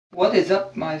What is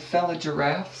up, my fellow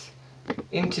giraffes?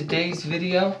 In today's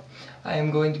video, I am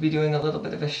going to be doing a little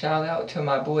bit of a shout out to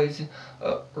my boys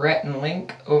Rhett and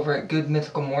Link over at Good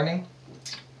Mythical Morning.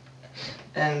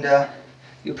 And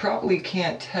you probably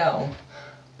can't tell,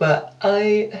 but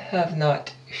I have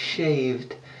not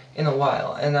shaved in a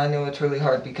while. And I know it's really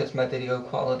hard because my video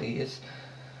quality is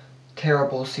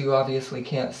terrible, so you obviously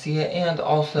can't see it. And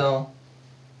also,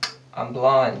 I'm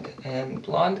blonde. And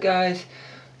blonde guys,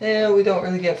 we don't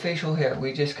really get facial hair.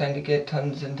 We just kind of get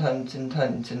tons and tons and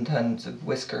tons and tons of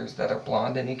whiskers that are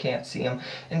blonde, and you can't see them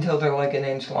until they're like an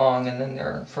inch long, and then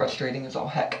they're frustrating as all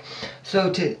heck.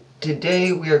 So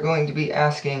today we are going to be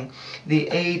asking the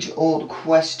age-old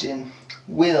question,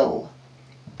 will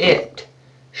it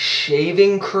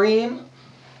shaving cream?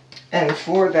 And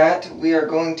for that we are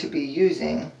going to be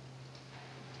using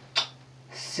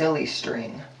Silly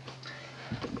String.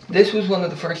 This was one of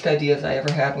the first ideas I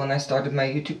ever had when I started my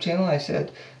YouTube channel. I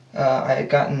said I had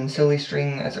gotten Silly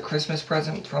String as a Christmas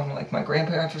present from like my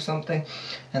grandparents or something,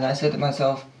 and I said to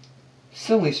myself,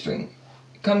 Silly String,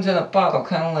 it comes in a bottle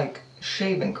kind of like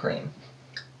shaving cream.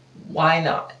 Why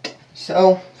not?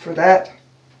 So for that,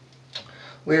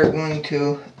 we're going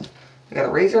to, I got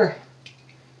a razor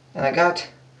and I got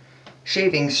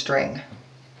shaving string.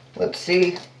 Let's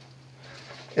see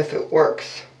if it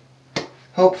works.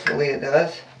 Hopefully it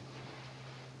does.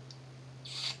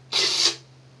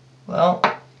 Well,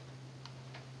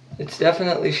 it's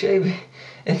definitely shaving.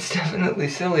 It's definitely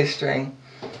Silly String.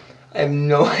 I have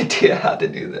no idea how to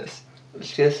do this.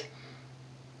 It's just,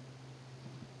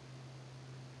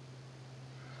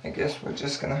 I guess we're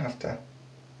just gonna have to.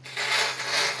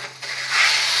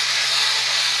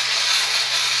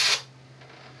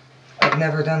 I've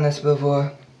never done this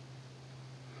before.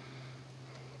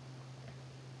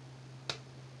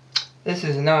 This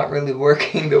is not really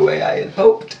working the way I had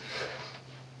hoped.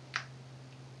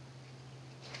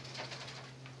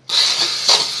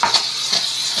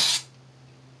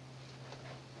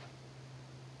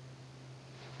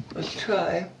 Let's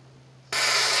try.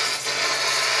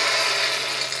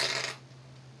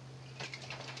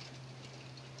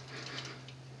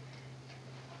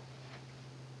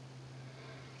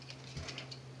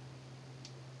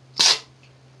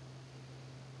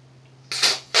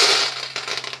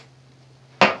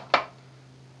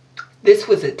 This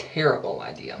was a terrible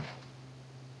idea.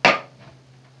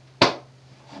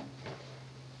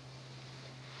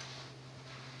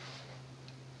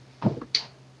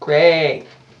 Great.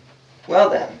 Well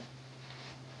then.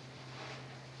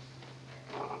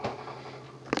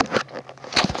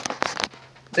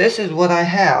 This is what I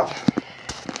have.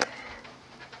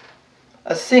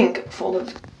 A sink full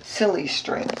of Silly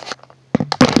String.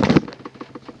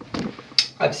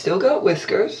 I've still got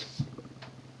whiskers.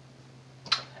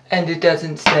 And it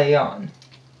doesn't stay on.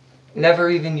 Never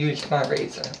even used my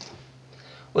razor.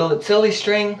 Will it Silly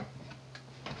String?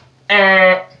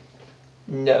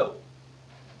 No.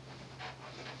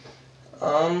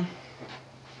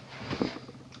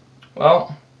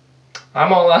 Well,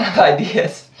 I'm all out of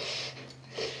ideas.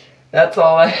 That's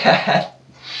all I had.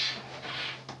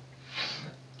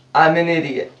 I'm an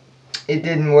idiot. It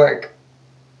didn't work.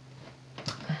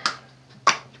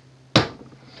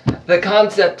 The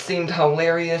concept seemed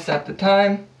hilarious at the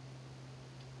time.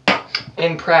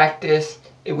 In practice,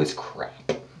 it was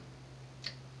crap.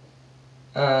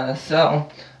 So,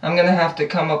 I'm gonna have to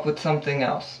come up with something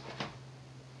else.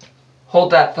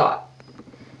 Hold that thought.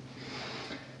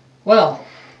 Well,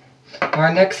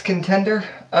 our next contender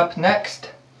up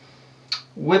next,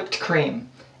 whipped cream.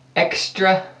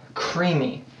 Extra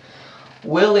creamy.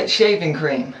 Will it shaving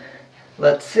cream?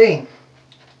 Let's see.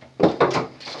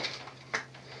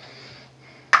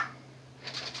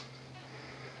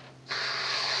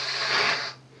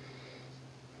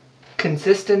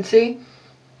 Consistency,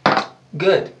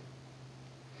 good.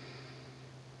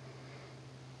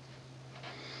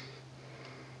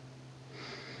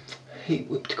 Hate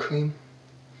whipped cream.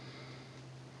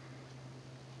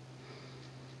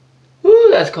 Ooh,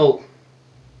 that's cold.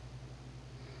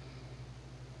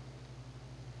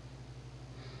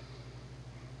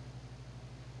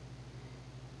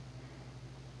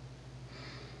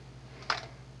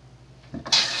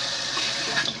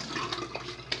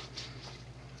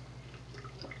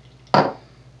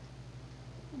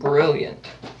 Brilliant.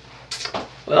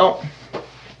 Well,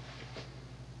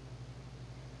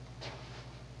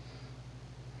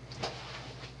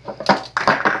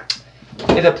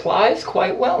 it applies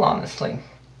quite well, honestly.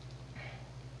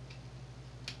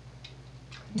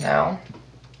 Now,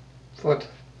 for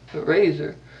the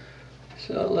razor.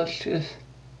 So let's just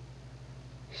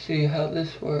see how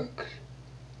this works.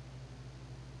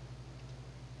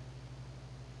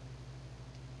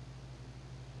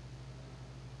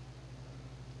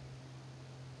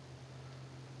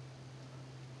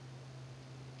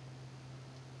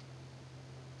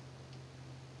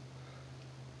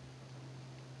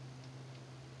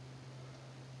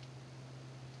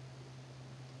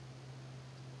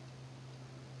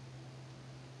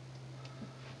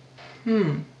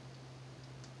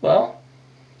 Well,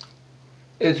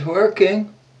 it's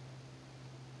working.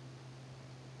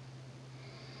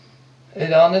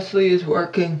 It honestly is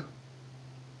working.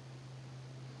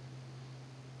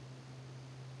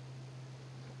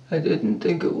 I didn't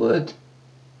think it would.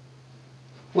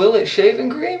 Will it shaving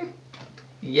cream?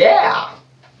 Yeah!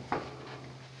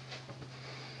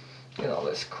 Get all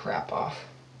this crap off.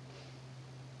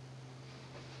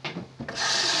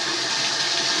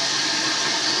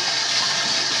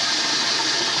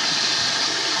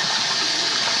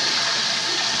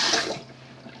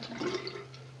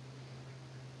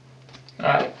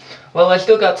 Alright, well, I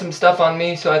still got some stuff on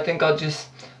me, so I think I'll just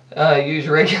use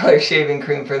regular shaving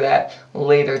cream for that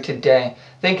later today.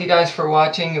 Thank you guys for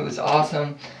watching. It was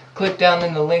awesome. Click down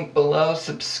in the link below,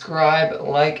 subscribe,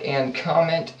 like, and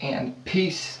comment, and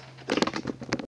peace.